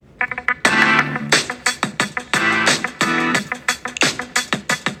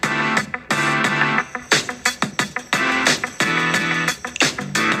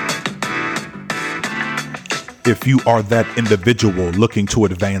If you are that individual looking to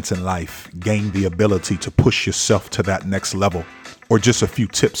advance in life, gain the ability to push yourself to that next level, or just a few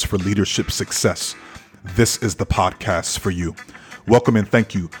tips for leadership success, this is the podcast for you. Welcome and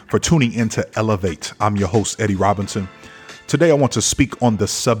thank you for tuning in to Elevate. I'm your host, Eddie Robinson. Today, I want to speak on the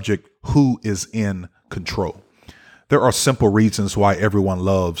subject, who is in control? There are simple reasons why everyone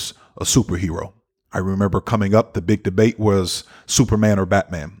loves a superhero. I remember coming up, the big debate was Superman or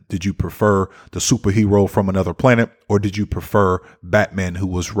Batman. Did you prefer the superhero from another planet, or did you prefer Batman, who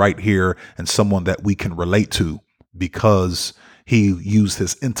was right here and someone that we can relate to because he used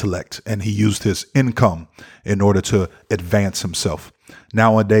his intellect and he used his income in order to advance himself?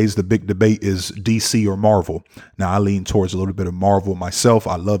 Nowadays, the big debate is DC or Marvel. Now, I lean towards a little bit of Marvel myself.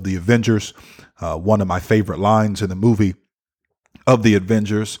 I love the Avengers. One of my favorite lines in the movie of the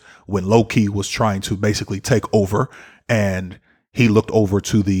Avengers, when Loki was trying to basically take over, and he looked over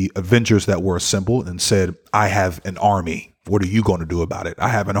to the Avengers that were assembled and said, "I have an army. What are you going to do about it? I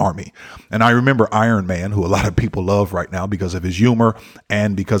have an army." And I remember Iron Man, who a lot of people love right now because of his humor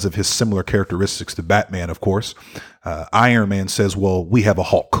and because of his similar characteristics to Batman, of course. Iron Man says, "Well, we have a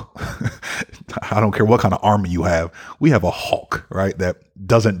Hulk." I don't care what kind of army you have. We have a Hulk, right? That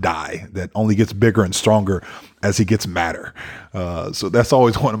doesn't die, that only gets bigger and stronger as he gets madder. So that's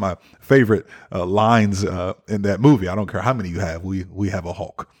always one of my favorite lines in that movie. I don't care how many you have. We have a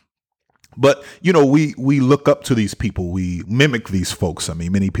Hulk. But, you know, we look up to these people. We mimic these folks. I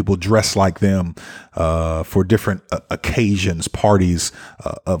mean, many people dress like them for different occasions, parties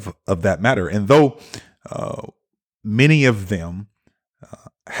of that matter. And though many of them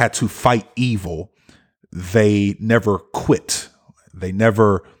had to fight evil, they never quit. They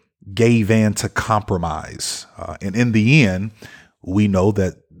never gave in to compromise. And in the end, we know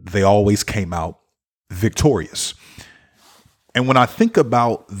that they always came out victorious. And when I think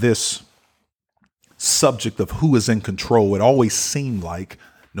about this subject of who is in control, it always seemed like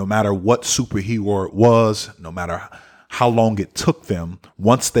no matter what superhero it was, no matter how long it took them,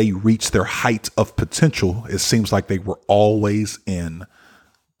 once they reached their height of potential, it seems like they were always in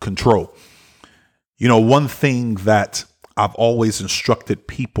control. You know, one thing that I've always instructed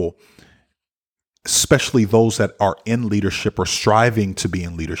people, especially those that are in leadership or striving to be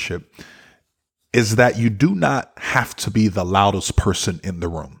in leadership, is that you do not have to be the loudest person in the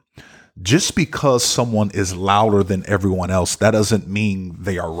room. Just because someone is louder than everyone else, that doesn't mean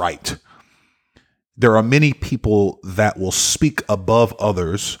they are right. There are many people that will speak above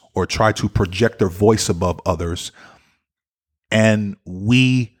others or try to project their voice above others, and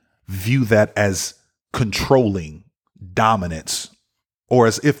we view that as controlling, dominance, or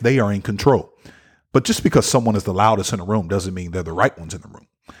as if they are in control. But just because someone is the loudest in the room doesn't mean they're the right ones in the room.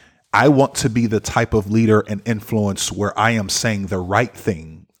 I want to be the type of leader and influence where I am saying the right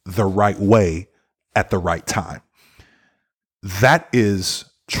thing the right way at the right time. That is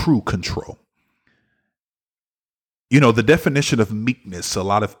true control. You know, the definition of meekness, a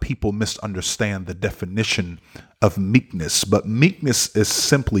lot of people misunderstand the definition of meekness, but meekness is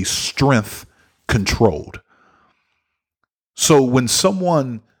simply strength controlled. So when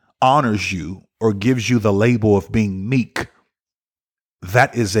someone honors you or gives you the label of being meek,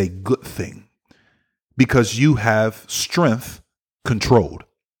 that is a good thing because you have strength controlled.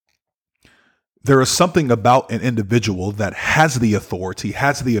 There is something about an individual that has the authority,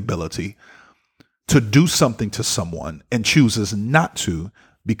 has the ability to do something to someone and chooses not to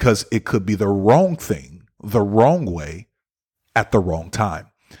because it could be the wrong thing, the wrong way, at the wrong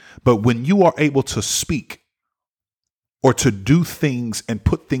time. But when you are able to speak or to do things and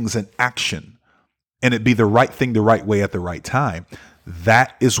put things in action and it be the right thing, the right way at the right time,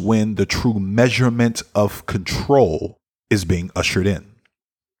 that is when the true measurement of control is being ushered in.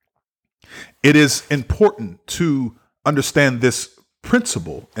 It is important to understand this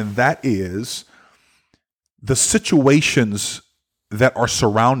principle, and that is the situations that are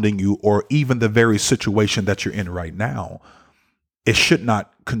surrounding you, or even the very situation that you're in right now, it should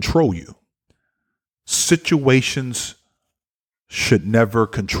not control you. Situations should never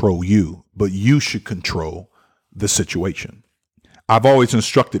control you, but you should control the situation. I've always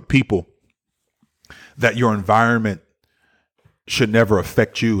instructed people that your environment should never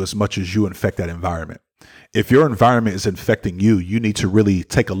affect you as much as you infect that environment. If your environment is infecting you, you need to really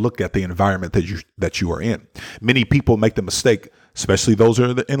take a look at the environment that you are in. Many people make the mistake, especially those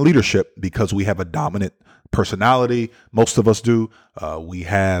who are in leadership, because we have a dominant personality. Most of us do. We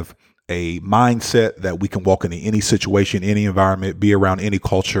have a mindset that we can walk into any situation, any environment, be around any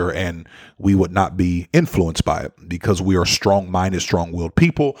culture, and we would not be influenced by it because we are strong-minded, strong-willed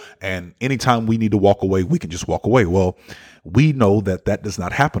people. And anytime we need to walk away, we can just walk away. Well, we know that that does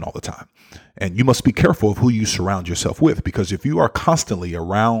not happen all the time. And you must be careful of who you surround yourself with, because if you are constantly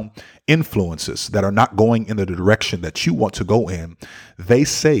around influences that are not going in the direction that you want to go in, they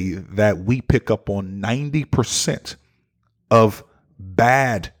say that we pick up on 90% of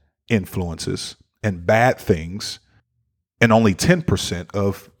bad influences and bad things and only 10%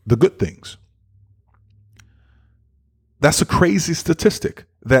 of the good things. That's a crazy statistic,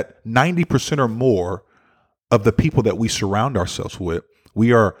 that 90% or more of the people that we surround ourselves with,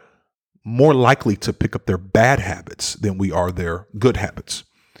 we are more likely to pick up their bad habits than we are their good habits.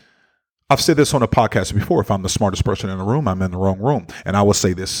 I've said this on a podcast before: if I'm the smartest person in the room, I'm in the wrong room. And I will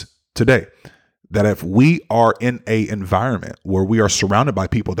say this today, that if we are in an environment where we are surrounded by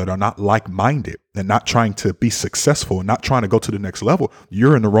people that are not like-minded and not trying to be successful and not trying to go to the next level,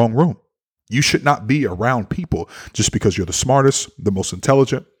 you're in the wrong room. You should not be around people just because you're the smartest, the most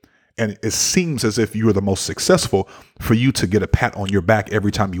intelligent, and it seems as if you are the most successful for you to get a pat on your back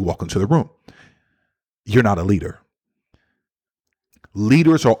every time you walk into the room. You're not a leader.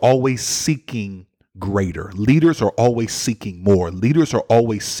 Leaders are always seeking greater. Leaders are always seeking more. Leaders are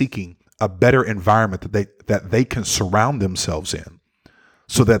always seeking a better environment that they can surround themselves in,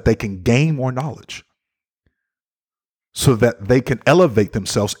 so that they can gain more knowledge, so that they can elevate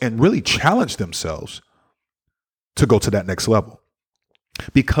themselves and really challenge themselves to go to that next level.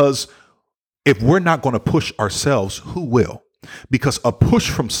 Because if we're not going to push ourselves, who will? Because a push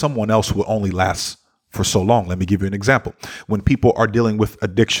from someone else will only last for so long. Let me give you an example. When people are dealing with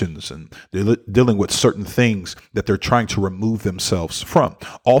addictions and they're dealing with certain things that they're trying to remove themselves from,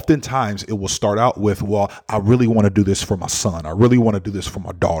 oftentimes it will start out with, well, I really want to do this for my son. I really want to do this for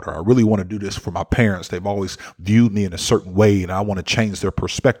my daughter. I really want to do this for my parents. They've always viewed me in a certain way and I want to change their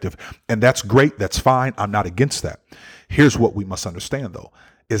perspective. And that's great. That's fine. I'm not against that. Here's what we must understand, though,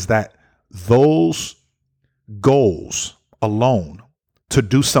 is that those goals alone to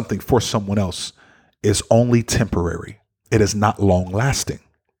do something for someone else is only temporary. It is not long lasting.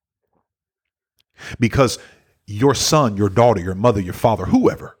 Because your son, your daughter, your mother, your father,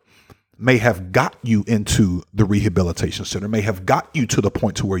 whoever may have got you into the rehabilitation center, may have got you to the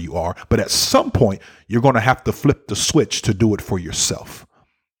point to where you are, but at some point you're going to have to flip the switch to do it for yourself.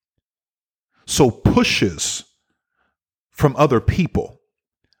 So pushes from other people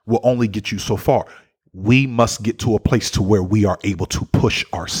will only get you so far. We must get to a place to where we are able to push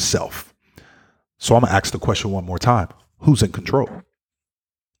ourselves. So I'm going to ask the question one more time. Who's in control?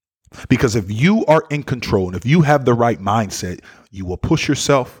 Because if you are in control and if you have the right mindset, you will push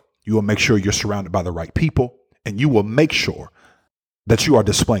yourself. You will make sure you're surrounded by the right people, and you will make sure that you are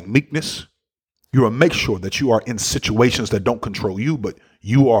displaying meekness. You will make sure that you are in situations that don't control you, but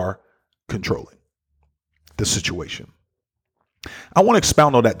you are controlling the situation. I want to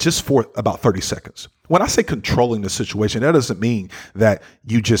expound on that just for about 30 seconds. When I say controlling the situation, that doesn't mean that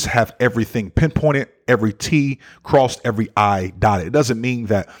you just have everything pinpointed, every T crossed, every I dotted. It doesn't mean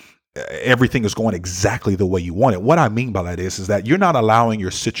that everything is going exactly the way you want it. What I mean by that is that you're not allowing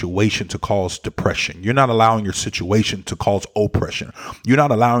your situation to cause depression. You're not allowing your situation to cause oppression. You're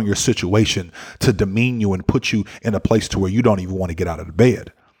not allowing your situation to demean you and put you in a place to where you don't even want to get out of the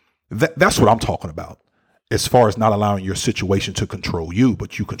bed. That's what I'm talking about. As far as not allowing your situation to control you,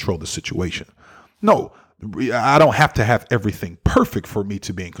 but you control the situation. No, I don't have to have everything perfect for me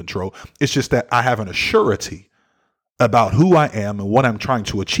to be in control. It's just that I have an assurity about who I am and what I'm trying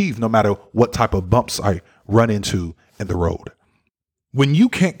to achieve, no matter what type of bumps I run into in the road. When you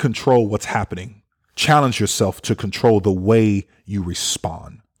can't control what's happening, challenge yourself to control the way you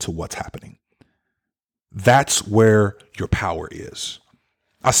respond to what's happening. That's where your power is.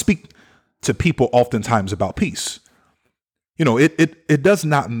 I speak to people oftentimes about peace. You know, it does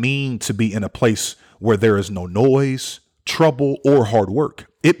not mean to be in a place where there is no noise, trouble, or hard work.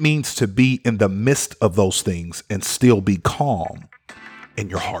 It means to be in the midst of those things and still be calm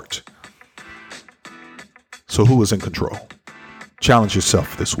in your heart. So who is in control? Challenge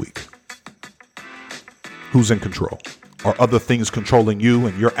yourself this week. Who's in control? Are other things controlling you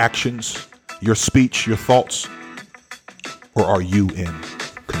and your actions, your speech, your thoughts? Or are you in